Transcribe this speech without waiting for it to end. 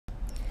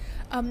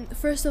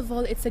First of all,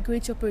 it's a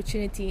great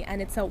opportunity,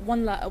 and it's a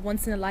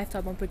once in a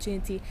lifetime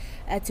opportunity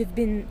to have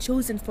been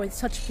chosen for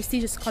such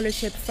prestigious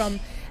scholarship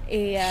from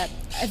a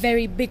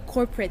very big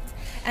corporate,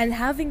 and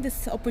having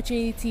this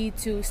opportunity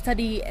to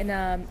study in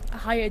a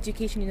higher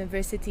education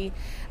university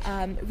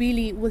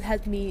really will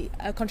help me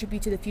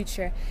contribute to the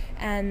future,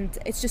 and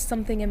it's just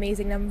something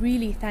amazing. I'm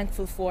really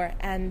thankful for,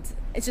 and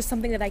it's just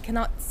something that I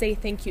cannot say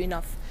thank you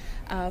enough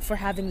for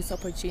having this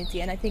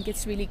opportunity, and I think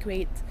it's really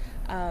great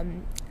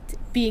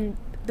being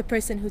the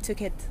person who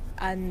took it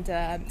and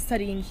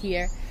studying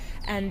here,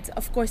 and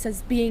of course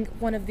as being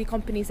one of the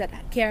companies that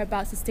care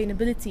about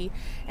sustainability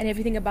and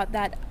everything about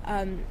that.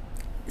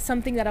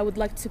 Something that I would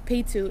like to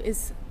pay to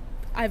is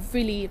I've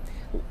really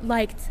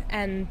liked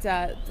and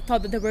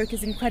thought that the work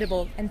is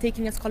incredible, and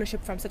taking a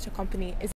scholarship from such a company is